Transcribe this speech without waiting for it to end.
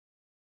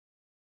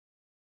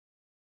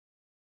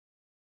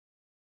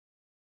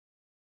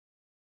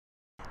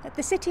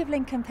The City of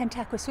Lincoln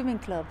Pentaqua Swimming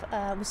Club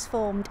was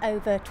formed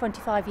over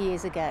 25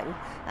 years ago,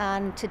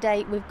 and to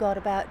date we've got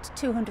about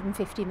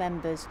 250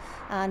 members,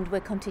 and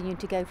we're continuing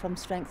to go from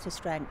strength to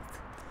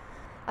strength.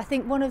 I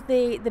think one of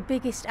the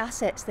biggest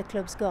assets the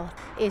club's got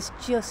is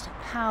just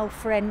how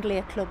friendly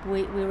a club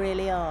we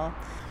really are.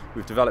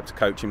 We've developed a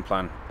coaching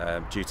plan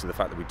due to the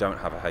fact that we don't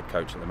have a head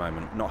coach at the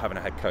moment. Not having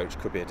a head coach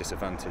could be a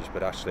disadvantage,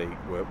 but actually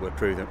we're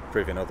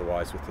proving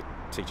otherwise with the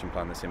teaching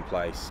plan that's in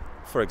place.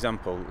 For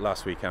example,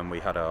 last weekend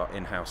we had our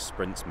in-house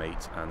sprints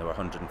meet and there were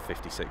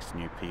 156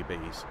 new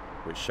PBs,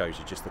 which shows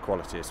you just the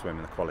quality of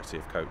swimming, the quality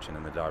of coaching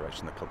and the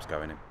direction the club's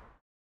going in.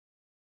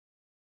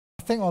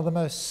 I think one of the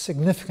most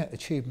significant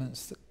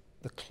achievements that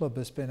the club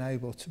has been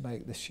able to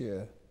make this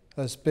year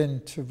has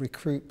been to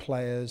recruit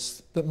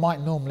players that might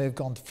normally have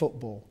gone to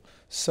football.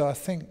 So I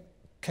think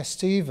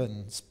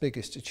Kesteven's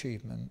biggest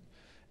achievement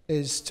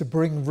is to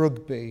bring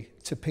rugby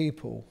to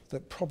people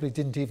that probably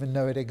didn't even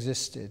know it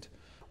existed.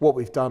 What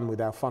we've done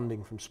with our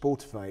funding from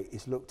Sportivate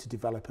is look to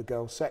develop a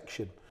girls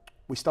section.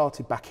 We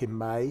started back in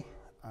May.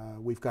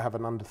 We've got to have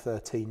an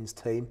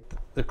under-13s team.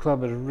 The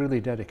club are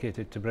really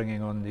dedicated to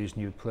bringing on these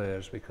new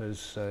players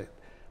because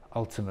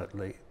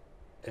ultimately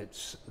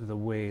it's the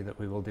way that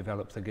we will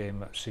develop the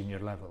game at senior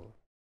level.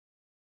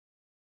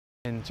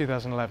 In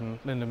 2011,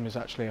 Lindham is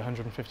actually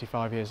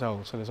 155 years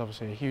old, so there's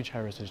obviously a huge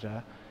heritage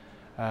there.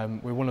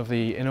 We're one of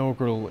the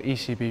inaugural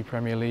ECB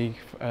Premier League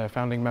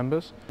founding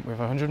members. We have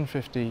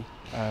 150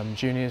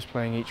 juniors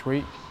playing each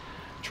week,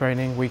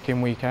 training week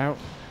in, week out.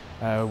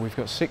 We've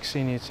got 6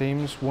 senior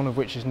teams, one of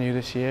which is new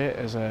this year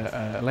as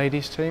a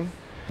ladies team.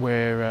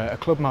 We're a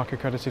Club Mark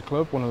accredited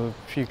club, one of the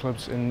few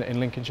clubs in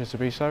Lincolnshire to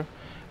be so,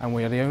 and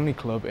we are the only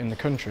club in the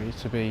country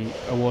to be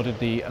awarded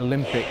the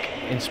Olympic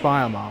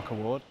Inspire Mark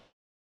Award.